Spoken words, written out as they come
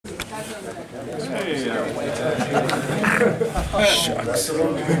Hey, Shucks.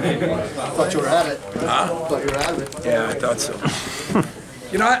 Thought you were at it. Huh? Thought you were at it. Yeah, I thought so.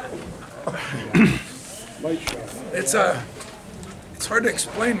 You know, it's hard to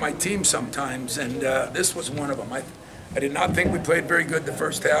explain my team sometimes, and this was one of them. I did not think we played very good the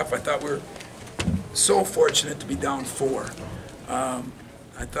first half. I thought we were so fortunate to be down 4. I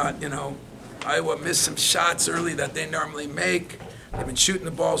thought, you know, Iowa missed some shots early that they normally make. They've been shooting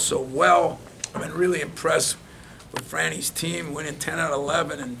the ball so well. I've been really impressed with Franny's team, winning 10 out of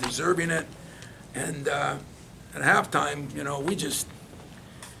 11 and deserving it. And at halftime, you know,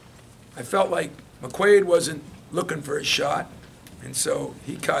 I felt like McQuaid wasn't looking for a shot. And so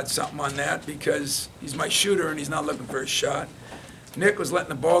he caught something on that because he's my shooter and he's not looking for a shot. Nick was letting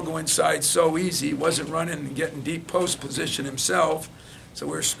the ball go inside so easy. He wasn't running and getting deep post position himself. So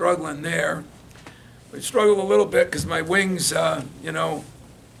we were struggling there. We struggled a little bit because my wings, you know,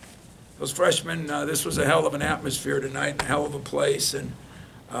 those freshmen, this was a hell of an atmosphere tonight, a hell of a place. And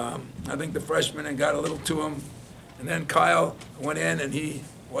I think the freshmen had got a little to him. And then Kyle went in and he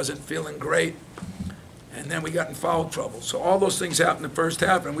wasn't feeling great. And then we got in foul trouble. So all those things happened in the first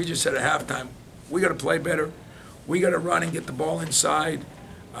half, and we just said at halftime, we got to play better. We got to run and get the ball inside.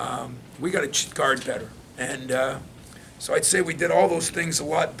 We got to guard better. And so I'd say we did all those things a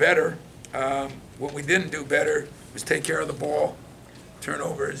lot better. What we didn't do better was take care of the ball.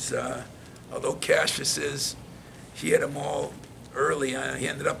 Turnovers, although Cassius he hit them all early. He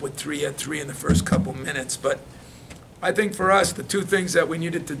ended up with 3 at 3 in the first couple minutes. But I think for us, the 2 things that we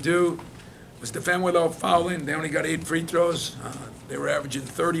needed to do was defend without fouling. They only got 8 free throws. They were averaging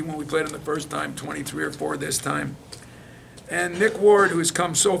 30 when we played them the first time, 23 or 4 this time. And Nick Ward, who's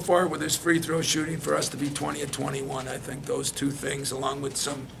come so far with his free throw shooting, for us to be 20 at 21. I think those 2 things, along with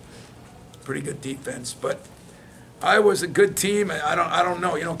some pretty good defense. But Iowa's a good team. I don't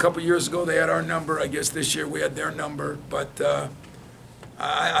know. You know, a couple years ago they had our number. I guess this year we had their number. But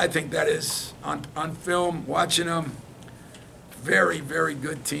I think that is on film, watching them. Very, very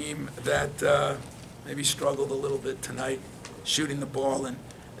good team that maybe struggled a little bit tonight shooting the ball, and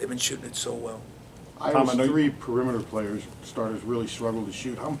they've been shooting it so well. Iowa's 3 perimeter starters really struggled to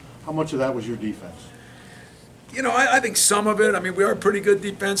shoot. How much of that was your defense? You know, I think some of it. I mean, we are pretty good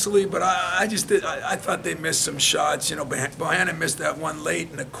defensively, but I thought they missed some shots. You know, Bohannon missed that one late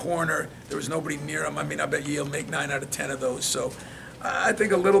in the corner. There was nobody near him. I mean, I bet he'll make 9 out of 10 of those. So I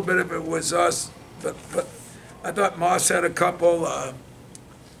think a little bit of it was us, but I thought Moss had a couple,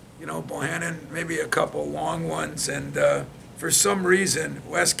 you know, Bohannon maybe a couple long ones, and for some reason,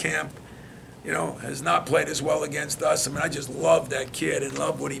 Westcamp, you know, has not played as well against us. I mean, I just love that kid and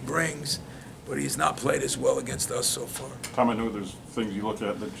love what he brings, but he's not played as well against us so far. Tom, I know there's things you look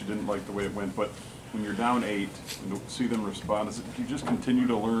at that you didn't like the way it went, but when you're down 8 and to see them respond, do you just continue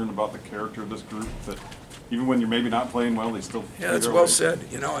to learn about the character of this group that even when you're maybe not playing well, they still Yeah, that's well said.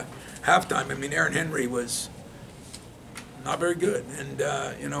 You know, at halftime, I mean, Aaron Henry was not very good.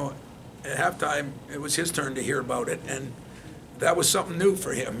 And, you know, at halftime, it was his turn to hear about it. And that was something new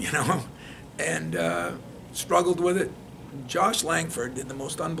for him, you know, and struggled with it. Josh Langford did the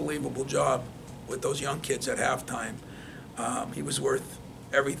most unbelievable job with those young kids at halftime. He was worth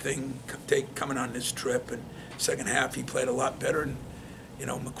everything coming on this trip. And second half, he played a lot better. And, you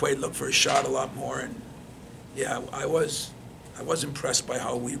know, McQuaid looked for a shot a lot more. And, yeah, I was impressed by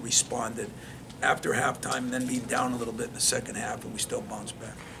how we responded after halftime, and then being down a little bit in the second half, and we still bounced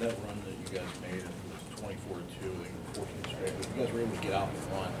back. That run that you guys made, it was 24-2, they were 14 straight, but you guys were able to get out in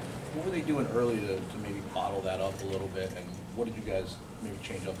front. What were they doing early to maybe bottle that up a little bit, and what did you guys maybe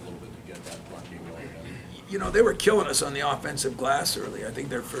change up a little bit to get that run game going? You know, they were killing us on the offensive glass early. I think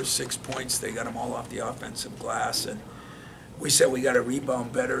their first 6 points, they got them all off the offensive glass, and we said we got to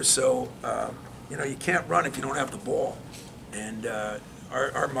rebound better. So, you know, you can't run if you don't have the ball. And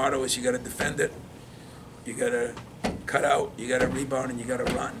our motto is you got to defend it, you got to cut out, you got to rebound, and you got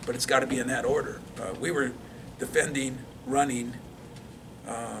to run. But it's got to be in that order. We were defending, running,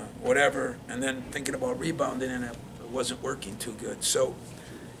 whatever, and then thinking about rebounding, and it wasn't working too good. So,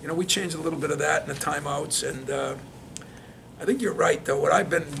 you know, we changed a little bit of that in the timeouts. And I think you're right, though. What I've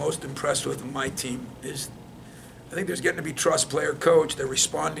been most impressed with my team is I think there's getting to be trust player coach. They're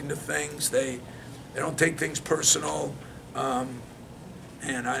responding to things. They don't take things personal.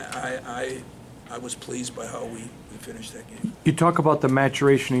 And I was pleased by how we finished that game. You talk about the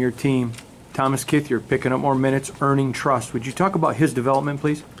maturation of your team. Thomas Kithier picking up more minutes, earning trust. Would you talk about his development,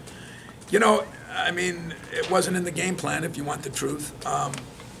 please? You know, I mean, it wasn't in the game plan, if you want the truth.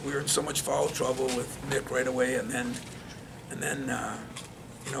 We were in so much foul trouble with Nick right away, and then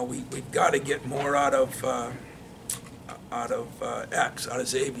you know, we've got to get more out of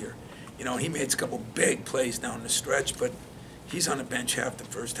Xavier. You know, he made a couple big plays down the stretch, but he's on the bench half the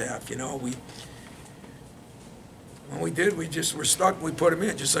first half. You know, when we did, we just were stuck. We put him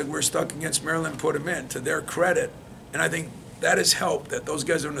in, just like we're stuck against Maryland. Put him in to their credit, and I think that has helped. That those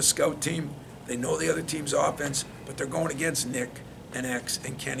guys are on the scout team. They know the other team's offense, but they're going against Nick and X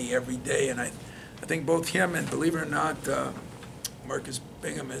and Kenny every day. And I think both him and, believe it or not, Marcus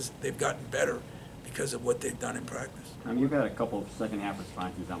Bingham they've gotten better because of what they've done in practice. I mean, you've had a couple of second-half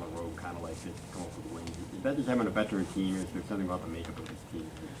responses on the road, kind of like this, going for the win. Is that just having a veteran team, or is there something about the makeup of this team?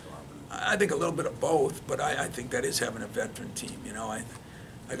 I think a little bit of both, but I think that is having a veteran team. You know,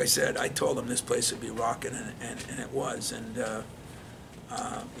 like I said, I told them this place would be rocking, and it was. And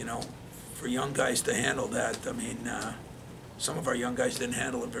you know, for young guys to handle that, I mean, some of our young guys didn't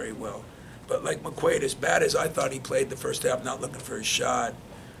handle it very well. But like McQuaid, as bad as I thought he played the first half, not looking for his shot,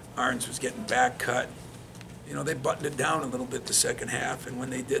 Arns was getting back cut. You know, they buttoned it down a little bit the second half, and when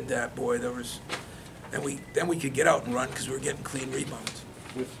they did that, boy, then we could get out and run because we were getting clean rebounds.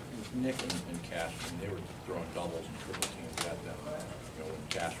 With Nick and Cash, I mean, they were throwing doubles and triple teams at them. You know, when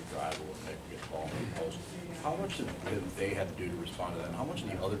Cash would drive or when Nick would get the ball in the post. How much did they had to do to respond to that? And how much of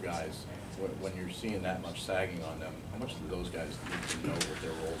the other guys, when you're seeing that much sagging on them, how much do those guys need to know what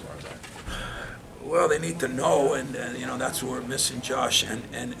their roles are there? Well, they need to know, and you know, that's where we're missing Josh. And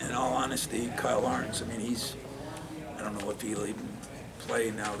in all honesty, Kyle Arns, I mean, I don't know if he'll even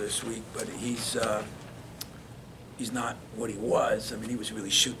play now this week, but he's not what he was. I mean, he was really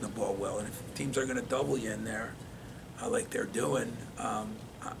shooting the ball well. And if teams are going to double you in there, like they're doing,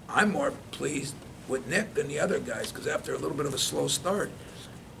 I'm more pleased with Nick than the other guys, because after a little bit of a slow start,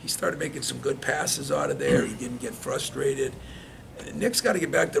 he started making some good passes out of there. He didn't get frustrated. Nick's got to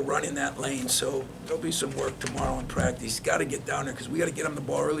get back to running that lane, so there'll be some work tomorrow in practice. He's got to get down there because we got to get him the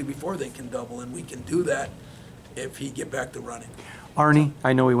ball early before they can double, and we can do that if he get back to running. Arnie,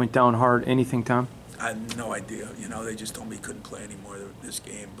 I know he went down hard. Anything, Tom? I have no idea. You know, they just told me he couldn't play anymore this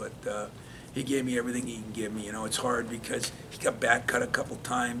game, but he gave me everything he can give me. You know, it's hard because he got back cut a couple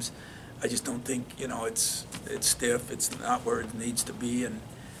times. I just don't think, you know, it's stiff. It's not where it needs to be, and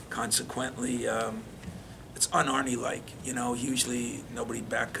consequently, it's un-Arnie-like. You know, usually nobody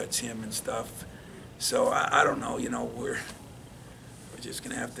back cuts him and stuff. So I don't know. You know, we're just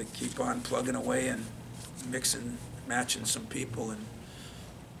gonna have to keep on plugging away and mixing, matching some people, and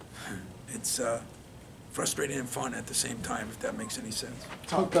it's frustrating and fun at the same time, if that makes any sense.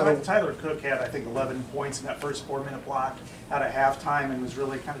 Tyler Cook had, I think, 11 points in that first 4-minute block out of halftime and was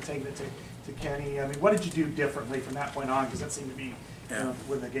really kind of taking it to Kenny. I mean, what did you do differently from that point on? Because that seemed to be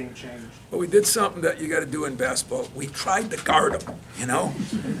when the game changed. Well, we did something that you got to do in basketball. We tried to guard him, you know?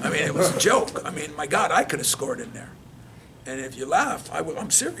 I mean, it was a joke. I mean, my God, I could have scored in there. And if you laugh,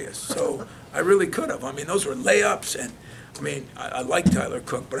 I'm serious. So I really could have. I mean, those were layups. And, I mean, I like Tyler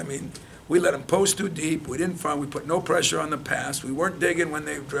Cook, but, I mean, we let him post too deep. We didn't find. We put no pressure on the pass. We weren't digging when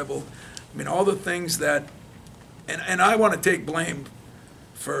they dribbled. I mean, all the things that, and I want to take blame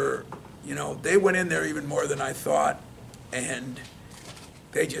for, you know, they went in there even more than I thought, and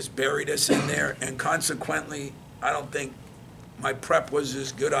they just buried us in there. And consequently, I don't think my prep was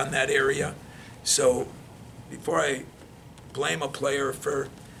as good on that area. So before I blame a player for, you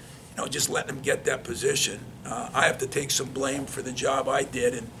know, just letting him get that position, I have to take some blame for the job I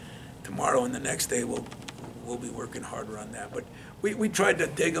did. And tomorrow and the next day we'll be working harder on that. But we tried to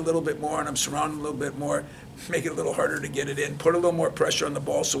dig a little bit more on him, surround him a little bit more, make it a little harder to get it in, put a little more pressure on the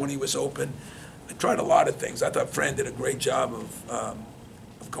ball so when he was open. I tried a lot of things. I thought Fran did a great job of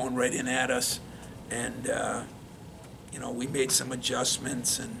going right in at us. And, you know, we made some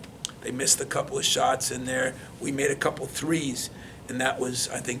adjustments, and they missed a couple of shots in there. We made a couple threes, and that was,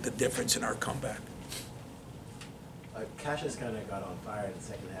 I think, the difference in our comeback. Cassius kind of got on fire in the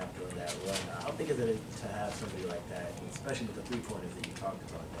second half during that run. How big is it to have somebody like that, especially with the three-pointers that you talked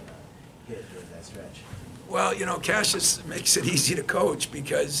about that hit during that stretch? Well, you know, Cassius makes it easy to coach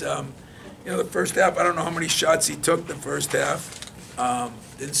because, you know, the first half, I don't know how many shots he took the first half.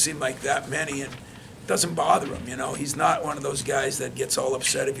 Didn't seem like that many, and it doesn't bother him, you know. He's not one of those guys that gets all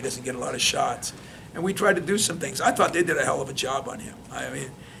upset if he doesn't get a lot of shots. And we tried to do some things. I thought they did a hell of a job on him. I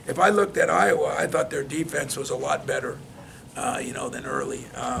mean, if I looked at Iowa, I thought their defense was a lot better, you know, than early.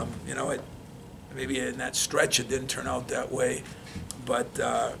 You know, maybe in that stretch it didn't turn out that way. But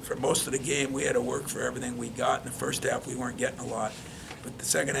for most of the game, we had to work for everything we got. In the first half, we weren't getting a lot. But the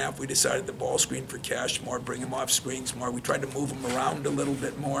second half, we decided to ball screen for Cash more, bring him off screens more. We tried to move him around a little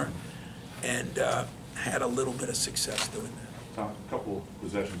bit more, and had a little bit of success doing that. Tom, a couple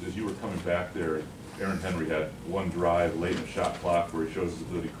possessions as you were coming back there. Aaron Henry had one drive late in the shot clock where he shows his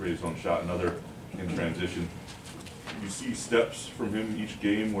ability to create his own shot, another in transition. You see steps from him each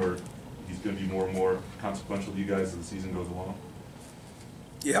game where he's gonna be more and more consequential to you guys as the season goes along?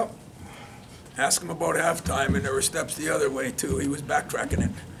 Yep. Ask him about halftime, and there were steps the other way, too. He was backtracking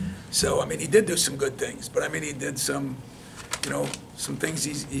it. So, I mean, he did do some good things, but I mean, he did some, some things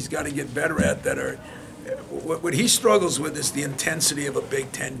he's got to get better at that are, what he struggles with is the intensity of a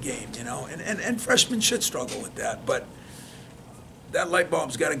Big Ten game, and freshmen should struggle with that, but that light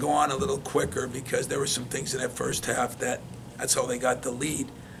bulb's got to go on a little quicker because there were some things in that first half that's how they got the lead.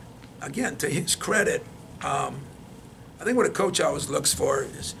 Again, to his credit, I think what a coach always looks for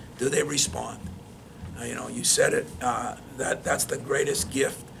is, do they respond? You said it, that's the greatest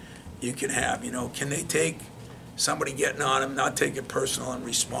gift you can have. Can they take somebody getting on them, not take it personal, and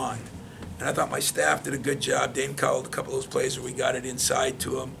respond? And I thought my staff did a good job. Dane called a couple of those plays where we got it inside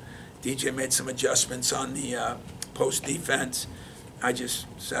to him. DJ made some adjustments on the post defense. I just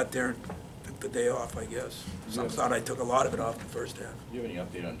sat there and took the day off, I guess. Some thought I took a lot of it off the first half. Do you have any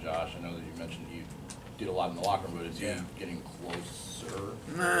update on Josh? I know that you mentioned he did a lot in the locker room, but is he Yeah. getting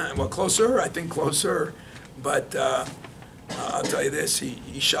closer? Well, closer, I think closer. But I'll tell you this,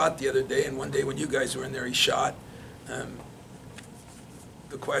 he shot the other day, and one day when you guys were in there, he shot.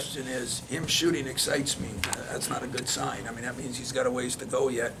 The question is, him shooting excites me. That's not a good sign. I mean, that means he's got a ways to go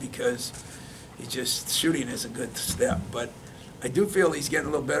yet because shooting is a good step. But I do feel he's getting a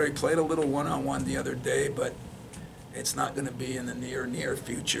little better. He played a little one-on-one the other day, but it's not going to be in the near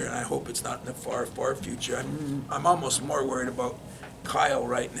future, and I hope it's not in the far future. I'm almost more worried about Kyle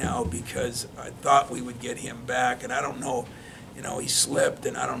right now because I thought we would get him back, and I don't know, he slipped,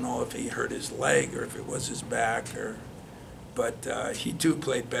 and I don't know if he hurt his leg or if it was his back, but he too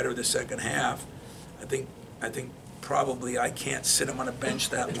played better the second half. I think probably I can't sit him on a bench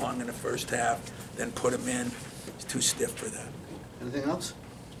that long in the first half, then put him in. He's too stiff for that. Anything else?